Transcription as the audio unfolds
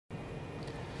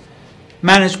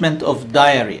Management of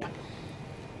diarrhea.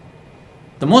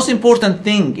 The most important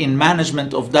thing in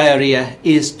management of diarrhea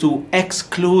is to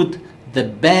exclude the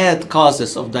bad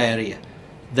causes of diarrhea,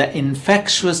 the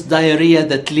infectious diarrhea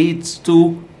that leads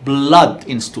to blood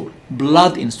in stool.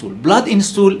 Blood in stool. Blood in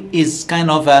stool is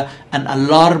kind of an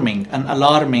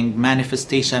alarming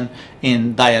manifestation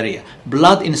in diarrhea.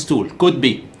 Blood in stool could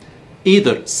be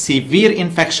either severe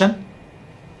infection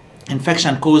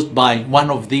caused by one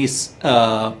of these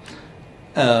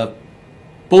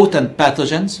potent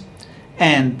pathogens.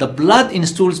 And the blood in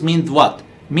stools means what?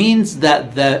 Means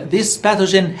that this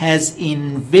pathogen has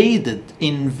invaded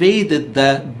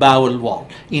the bowel wall,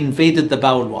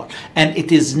 and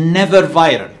it is never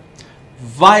viral.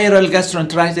 Viral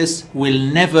gastroenteritis will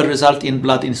never result in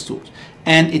blood in stools,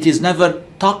 and it is never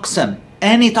toxin.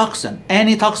 Any toxin,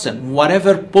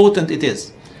 whatever potent it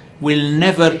is, will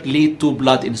never lead to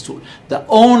blood in stool. The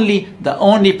only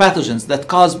pathogens that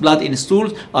cause blood in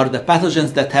stools are the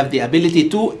pathogens that have the ability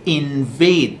to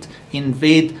invade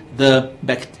the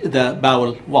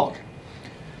bowel wall.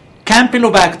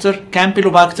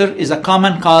 Campylobacter is a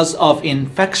common cause of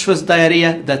infectious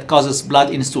diarrhea that causes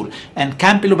blood in stool. And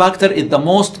Campylobacter is the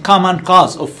most common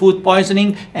cause of food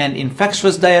poisoning and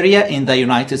infectious diarrhea in the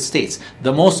United States.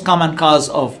 The most common cause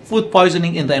of food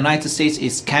poisoning in the United States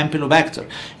is Campylobacter.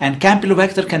 And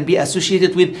Campylobacter can be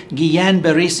associated with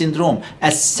Guillain-Barré syndrome,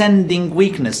 ascending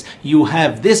weakness. You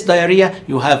have this diarrhea,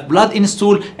 you have blood in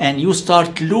stool, and you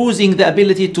start losing the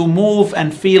ability to move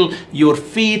and feel your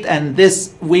feet, and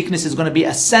this weakness is going to be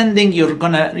ascending. You're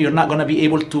not going to be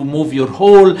able to move your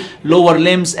whole lower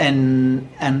limbs, and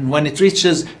when it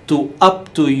reaches to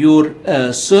up to your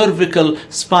cervical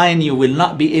spine, you will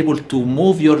not be able to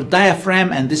move your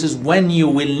diaphragm, and this is when you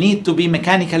will need to be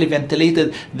mechanically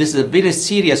ventilated. This is a very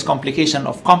serious complication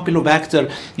of Campylobacter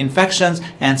infections,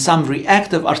 and some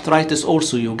reactive arthritis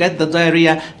also. You get the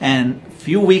diarrhea, and a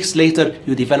few weeks later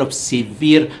you develop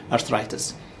severe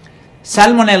arthritis.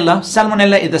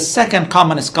 Salmonella is the second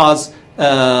commonest cause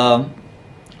of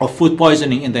food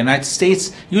poisoning in the United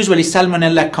States. Usually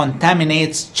Salmonella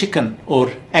contaminates chicken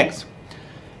or eggs.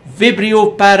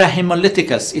 Vibrio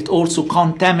parahemolyticus, it also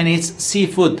contaminates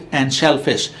seafood and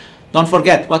shellfish. Don't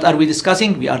forget, what are we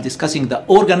discussing? We are discussing the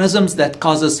organisms that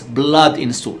causes blood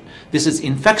in stool. This is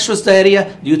infectious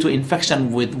diarrhea due to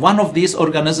infection with one of these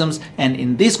organisms, and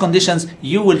in these conditions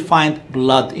you will find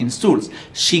blood in stools.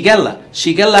 Shigella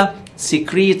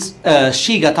secretes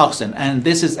Shiga toxin, and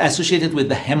this is associated with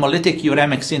the hemolytic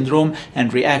uremic syndrome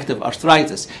and reactive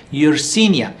arthritis.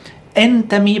 Yersinia.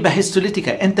 Entamoeba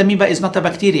histolytica. Entamoeba is not a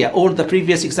bacteria. All the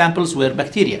previous examples were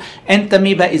bacteria.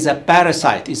 Entamoeba is a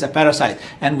parasite.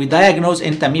 And we diagnose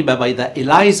entamoeba by the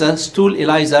ELISA, stool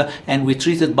ELISA, and we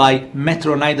treat it by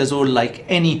metronidazole like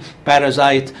any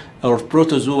parasite or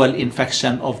protozoal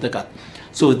infection of the gut.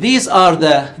 So these are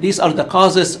the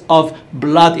causes of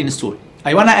blood in stool.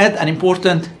 I want to add an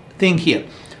important thing here.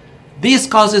 These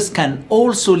causes can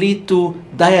also lead to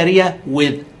diarrhea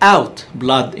without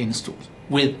blood in stools.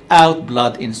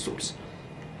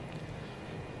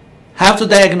 How to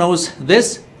diagnose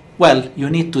this? Well, you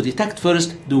need to detect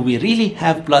first, do we really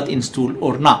have blood in stool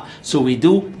or not? So we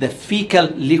do the fecal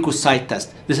leukocyte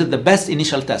test. This is the best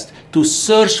initial test to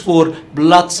search for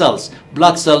blood cells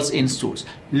in stools.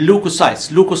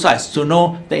 Leukocytes to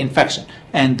know the infection.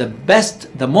 And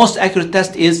the most accurate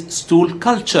test is stool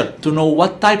culture to know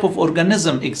what type of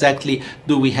organism exactly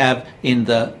do we have in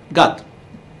the gut.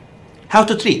 How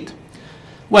to treat?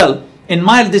 Well, in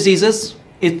mild diseases,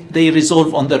 they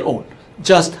resolve on their own.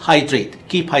 Just hydrate.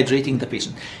 Keep hydrating the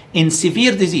patient. In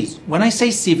severe disease, when I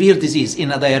say severe disease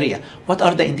in a diarrhea, what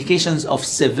are the indications of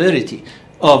severity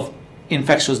of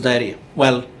infectious diarrhea?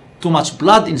 Well, too much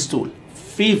blood in stool,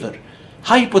 fever,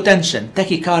 hypotension,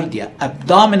 tachycardia,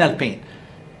 abdominal pain.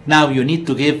 Now you need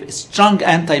to give strong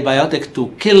antibiotic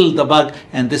to kill the bug,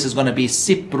 and this is going to be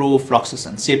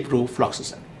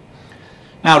ciprofloxacin.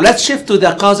 Now let's shift to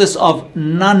the causes of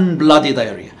non-bloody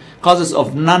diarrhea.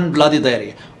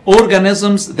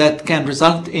 Organisms that can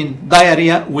result in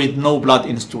diarrhea with no blood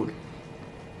in stool.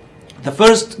 The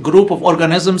first group of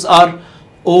organisms are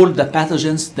all the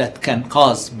pathogens that can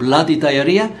cause bloody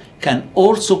diarrhea can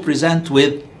also present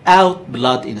without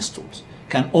blood in stools.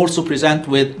 Can also present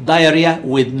with diarrhea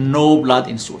with no blood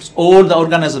in stools. All the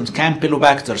organisms,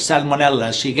 Campylobacter,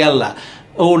 Salmonella, Shigella,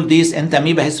 all these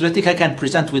Entamoeba histolytica can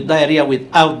present with diarrhea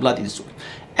without blood in stool.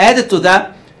 Added to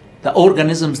that, the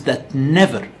organisms that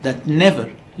never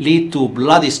lead to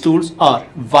bloody stools are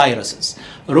viruses.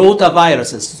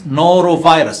 Rotaviruses,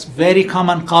 norovirus, very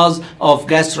common cause of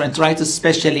gastroenteritis,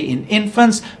 especially in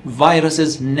infants.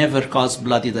 Viruses never cause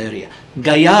bloody diarrhea.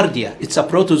 Giardia, it's a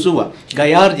protozoa.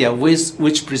 Giardia,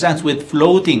 which presents with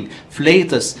floating,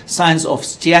 flatus, signs of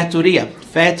steatorrhea,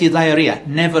 fatty diarrhea,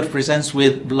 never presents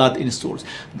with blood in stools.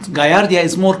 Giardia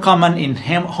is more common in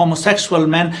homosexual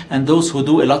men and those who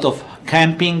do a lot of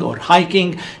camping or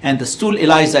hiking, and the stool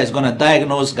ELISA is going to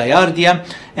diagnose Giardia,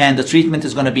 and the treatment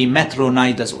is going to be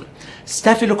metronidazole.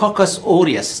 Staphylococcus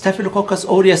aureus. Staphylococcus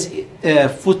aureus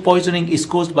food poisoning is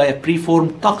caused by a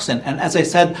preformed toxin, and as I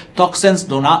said, toxins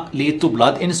do not lead to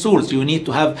blood in stools. You need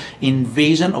to have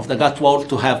invasion of the gut wall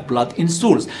to have blood in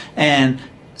stools. And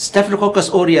Staphylococcus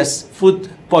aureus food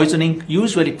poisoning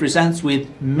usually presents with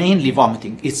mainly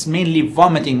vomiting. It's mainly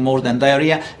vomiting more than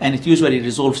diarrhea, and it usually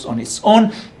resolves on its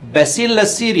own.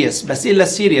 Bacillus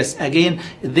cereus, again,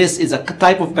 this is a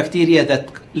type of bacteria that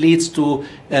leads to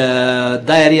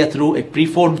diarrhea through a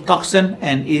preformed toxin,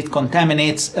 and it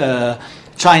contaminates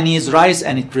Chinese rice,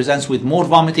 and it presents with more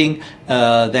vomiting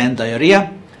than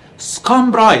diarrhea.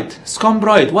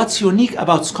 Scombroid. What's unique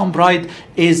about scombroid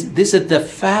is this is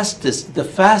the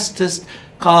fastest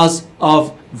cause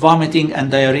of vomiting and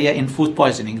diarrhea in food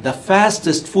poisoning. The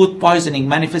fastest food poisoning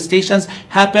manifestations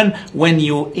happen when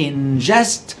you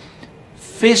ingest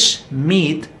fish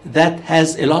meat that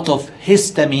has a lot of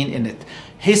histamine in it.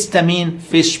 Histamine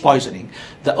fish poisoning.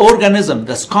 The organism,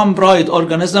 the scombroid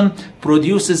organism,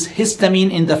 produces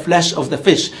histamine in the flesh of the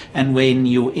fish, and when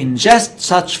you ingest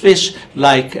such fish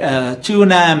like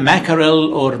tuna,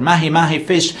 mackerel, or mahi-mahi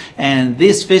fish, and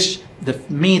this fish, the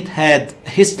meat had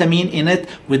histamine in it,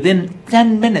 within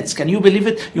 10 minutes, can you believe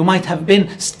it? You might have been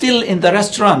still in the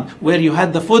restaurant where you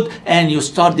had the food, and you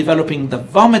start developing the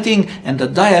vomiting and the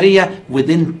diarrhea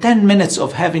within 10 minutes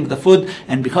of having the food,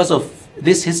 and because of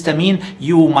this histamine,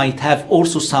 you might have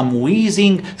also some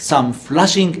wheezing, some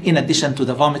flushing, in addition to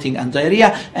the vomiting and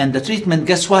diarrhea. And the treatment,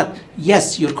 guess what?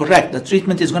 Yes, you're correct. The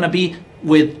treatment is going to be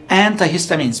with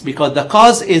antihistamines, because the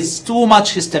cause is too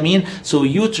much histamine, so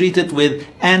you treat it with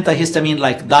antihistamine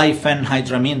like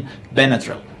diphenhydramine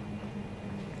Benadryl.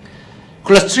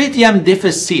 Clostridium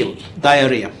difficile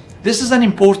diarrhea. This is an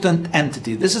important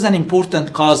entity. This is an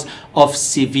important cause of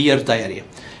severe diarrhea.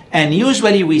 And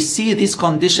usually we see this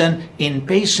condition in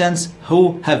patients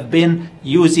who have been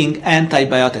using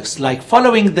antibiotics, like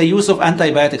following the use of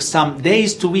antibiotics some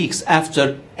days to weeks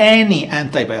after any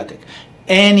antibiotic.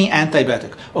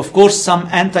 Of course, some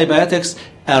antibiotics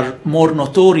are more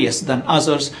notorious than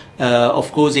others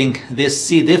of causing this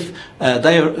C. diff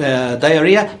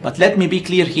diarrhea, but let me be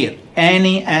clear here.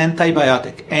 Any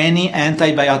antibiotic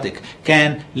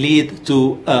can lead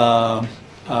to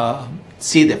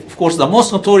C. diff. Of course, the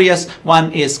most notorious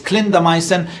one is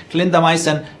clindamycin.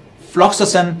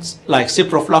 Floxacin, like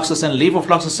ciprofloxacin,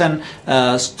 levofloxacin,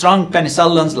 strong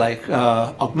penicillins like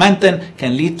augmentin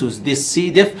can lead to this C.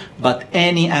 diff, but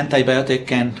any antibiotic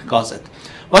can cause it.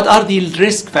 What are the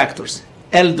risk factors?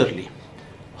 Elderly,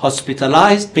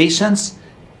 hospitalized patients,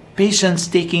 patients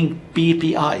taking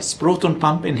PPIs, proton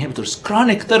pump inhibitors.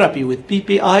 Chronic therapy with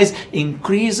PPIs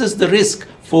increases the risk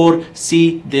for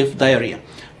C. diff diarrhea.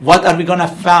 What are we going to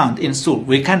find in stool? What are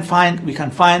we going to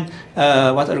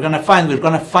find? We're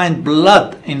going to find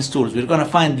blood in stools. We're going to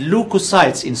find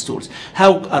leukocytes in stools.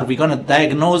 How are we going to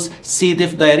diagnose C.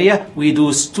 diff diarrhea? We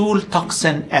do stool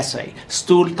toxin assay.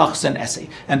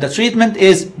 And the treatment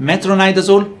is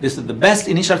metronidazole. This is the best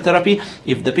initial therapy.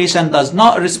 If the patient does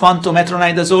not respond to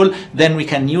metronidazole, then we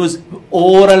can use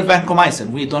oral vancomycin.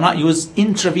 We do not use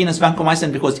intravenous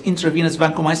vancomycin because intravenous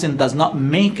vancomycin does not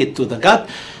make it to the gut.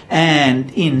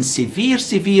 And in severe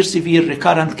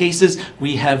recurrent cases,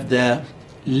 we have the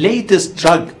latest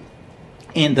drug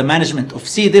in the management of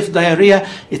C. diff diarrhea.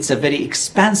 It's a very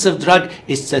expensive drug.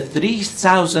 It's a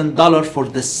 $3,000 for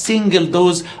the single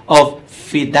dose of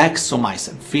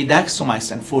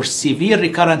fidaxomicin. For severe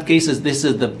recurrent cases, this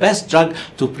is the best drug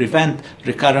to prevent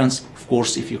recurrence, of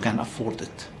course, if you can afford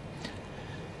it.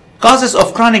 Causes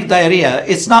of chronic diarrhea.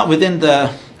 It's not within the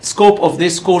scope of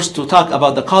this course to talk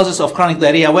about the causes of chronic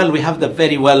diarrhea. Well, we have the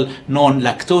very well known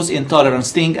lactose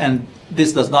intolerance thing, and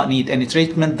this does not need any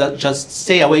treatment. That just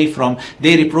stay away from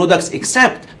dairy products,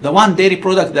 except the one dairy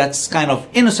product that's kind of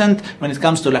innocent when it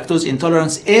comes to lactose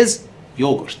intolerance is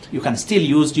yogurt. You can still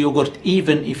use yogurt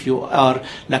even if you are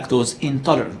lactose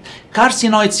intolerant.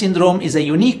 Carcinoid syndrome is a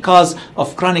unique cause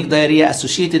of chronic diarrhea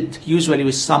associated usually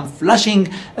with some flushing,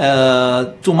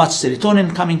 too much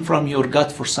serotonin coming from your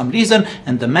gut for some reason,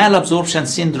 and the malabsorption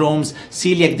syndromes,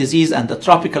 celiac disease, and the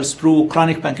tropical sprue,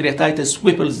 chronic pancreatitis,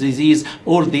 Whipple's disease,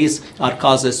 all these are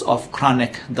causes of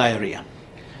chronic diarrhea.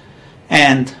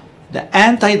 And the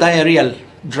anti-diarrheal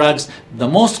drugs, the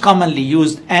most commonly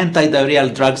used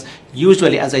anti-diarrheal drugs,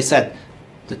 usually, as I said,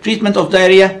 the treatment of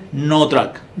diarrhea, no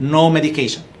drug, no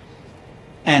medication,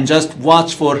 and just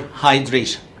watch for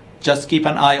hydration. Just keep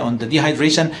an eye on the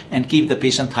dehydration and keep the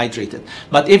patient hydrated.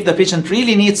 But if the patient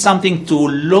really needs something to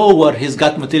lower his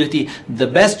gut motility, the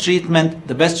best treatment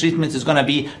is going to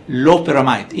be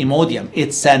loperamide, Imodium.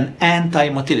 It's an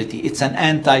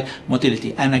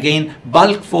anti-motility. And again,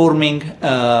 bulk forming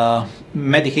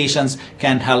medications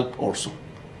can help also.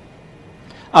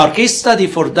 Our case study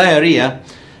for diarrhea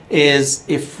is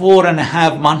a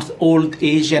 4.5-month-old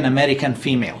Asian American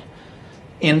female.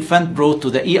 Infant brought to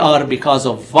the ER because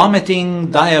of vomiting,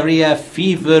 diarrhea,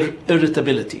 fever,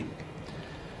 irritability.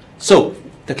 So,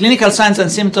 the clinical signs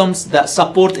and symptoms that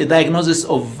support a diagnosis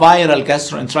of viral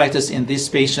gastroenteritis in these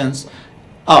patients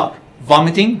are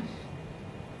vomiting,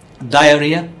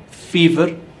 diarrhea,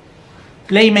 fever.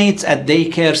 Playmates at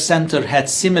daycare center had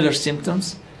similar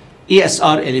symptoms,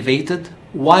 ESR elevated,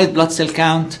 white blood cell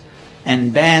count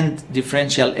and band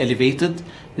differential elevated,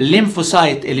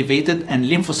 lymphocyte elevated, and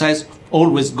lymphocytes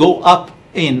always go up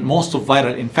in most of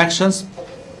viral infections,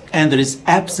 and there is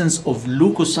absence of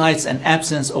leukocytes and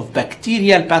absence of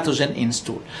bacterial pathogen in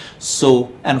stool.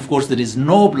 So, and of course there is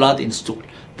no blood in stool.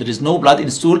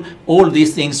 All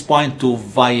these things point to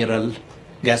viral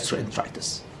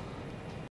gastroenteritis.